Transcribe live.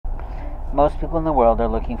Most people in the world are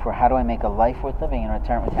looking for, how do I make a life worth living in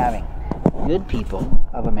return with having? Good people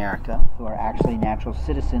of America, who are actually natural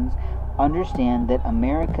citizens, understand that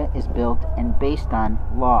America is built and based on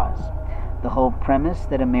laws. The whole premise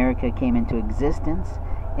that America came into existence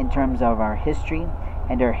in terms of our history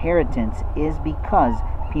and our inheritance is because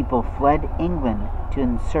people fled England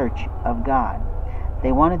in search of God.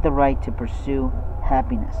 They wanted the right to pursue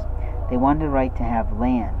happiness. They wanted the right to have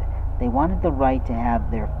land. They wanted the right to have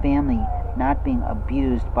their family not being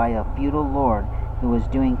abused by a feudal lord who was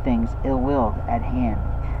doing things ill-willed at hand.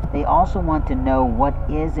 They also want to know what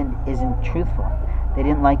is and isn't truthful. They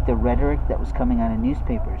didn't like the rhetoric that was coming out of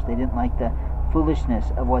newspapers. They didn't like the foolishness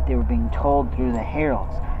of what they were being told through the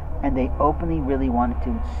heralds. And they openly really wanted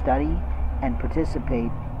to study and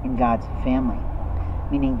participate in God's family.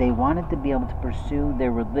 Meaning they wanted to be able to pursue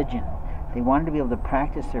their religion. They wanted to be able to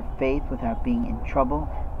practice their faith without being in trouble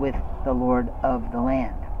with the Lord of the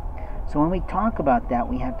land. So when we talk about that,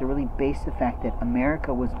 we have to really base the fact that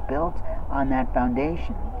America was built on that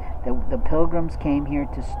foundation, that the Pilgrims came here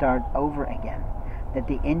to start over again, that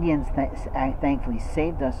the Indians thankfully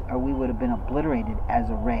saved us, or we would have been obliterated as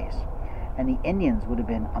a race, and the Indians would have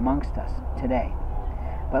been amongst us today.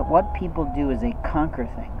 But what people do is they conquer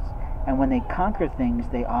things, and when they conquer things,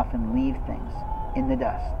 they often leave things in the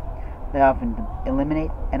dust. They often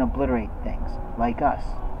eliminate and obliterate things, like us.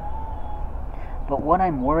 But what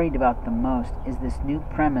I'm worried about the most is this new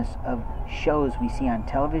premise of shows we see on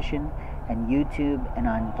television and YouTube and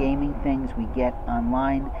on gaming things we get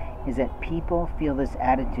online, is that people feel this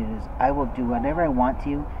attitude is, I will do whatever I want to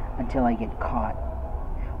you until I get caught.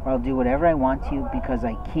 Or I'll do whatever I want to you because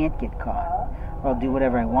I can't get caught. Or I'll do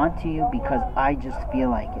whatever I want to you because I just feel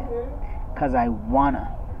like it. Because I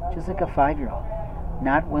wanna. Just like a 5-year-old.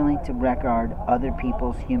 Not willing to regard other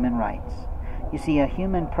people's human rights. You see, a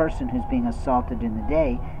human person who's being assaulted in the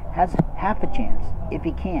day has half a chance, if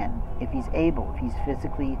he can, if he's able, if he's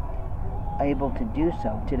physically able to do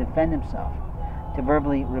so, to defend himself, to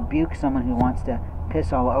verbally rebuke someone who wants to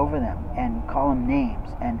piss all over them and call them names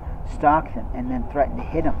and stalk them and then threaten to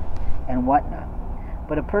hit them and whatnot.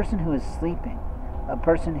 But a person who is sleeping, a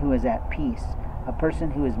person who is at peace, a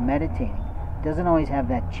person who is meditating, doesn't always have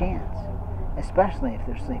that chance, especially if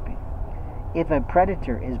they're sleeping. If a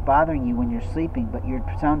predator is bothering you when you're sleeping, but you're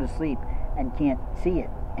sound asleep and can't see it,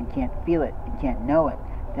 and can't feel it, and can't know it,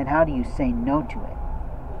 then how do you say no to it?